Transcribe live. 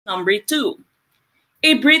Number 2.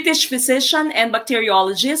 A British physician and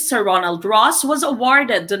bacteriologist, Sir Ronald Ross, was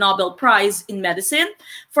awarded the Nobel Prize in Medicine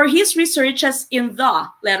for his researches in the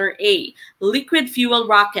letter A, liquid fuel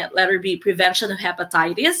rocket, letter B, prevention of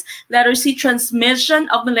hepatitis, letter C, transmission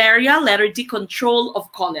of malaria, letter D, control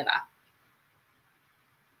of cholera.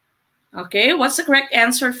 Okay, what's the correct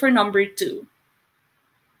answer for number 2?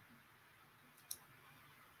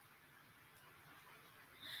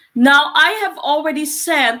 Now, I've already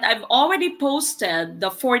posted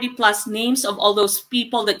the 40 plus names of all those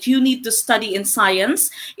people that you need to study in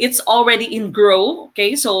science. It's already in GROW,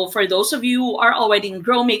 okay? So for those of you who are already in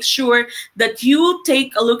GROW, make sure that you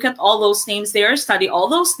take a look at all those names there, study all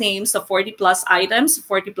those names, the 40 plus items,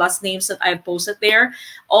 40 plus names that I've posted there.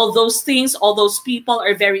 All those things, all those people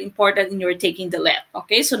are very important in your taking the LET,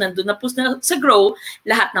 okay? So nandun na po sa GROW,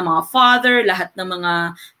 lahat ng mga father, lahat ng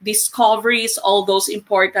mga discoveries, all those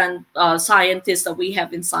important scientists that we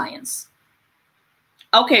have in science.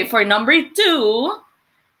 Okay, for number 2,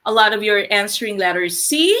 a lot of you are answering letter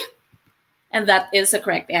C, and that is the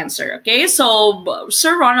correct answer. Okay, so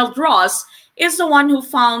Sir Ronald Ross is the one who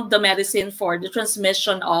found the medicine for the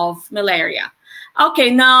transmission of malaria. Okay,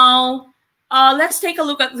 now let's take a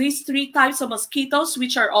look at these 3 types of mosquitoes,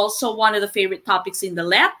 which are also one of the favorite topics in the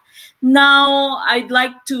lab. Now, I'd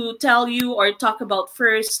like to tell you or talk about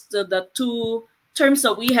first the 2 terms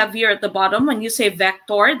that we have here at the bottom. When you say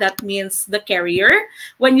vector, that means the carrier.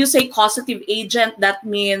 When you say causative agent, that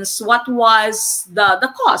means what was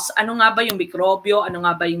the cause. Ano nga ba yung mikrobyo? Ano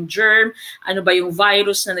nga ba yung germ? Ano ba yung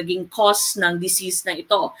virus na naging cause ng disease na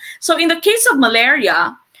ito? So in the case of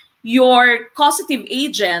malaria, your causative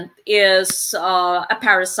agent is a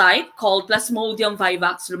parasite called Plasmodium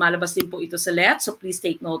vivax. Lumalabas din po ito sa LET, so please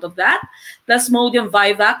take note of that. Plasmodium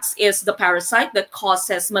vivax is the parasite that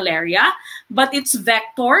causes malaria, but its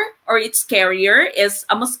vector or its carrier is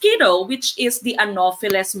a mosquito, which is the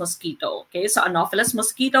Anopheles mosquito. Okay, so Anopheles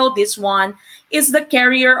mosquito, this one is the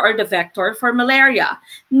carrier or the vector for malaria.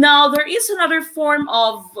 Now, there is another form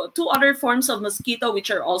of, 2 other forms of mosquito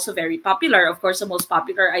which are also very popular. Of course, the most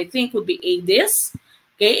popular, I think, would be Aedes.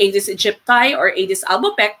 Okay, Aedes aegypti or Aedes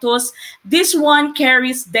albopictus. This one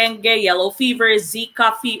carries dengue, yellow fever,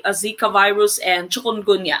 Zika virus, and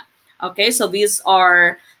chikungunya. Okay, so these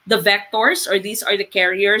are the vectors, or these are the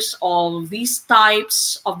carriers of these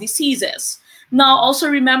types of diseases. Now, also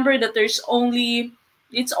remember that it's only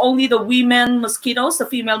the women mosquitoes, the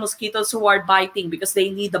female mosquitoes who are biting because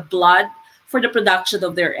they need the blood for the production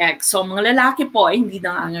of their eggs. So mga lalaki po ay hindi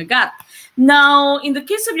nangangagat. Now, in the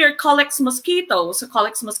case of your Culex mosquitoes, so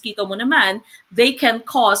Culex mosquito mo naman, they can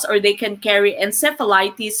cause or they can carry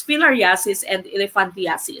encephalitis, filariasis, and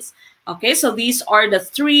elephantiasis. Okay, so these are the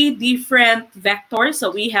 3 different vectors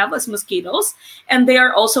that we have as mosquitoes, and they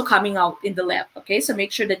are also coming out in the lab. Okay, so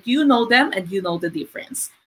make sure that you know them and you know the difference.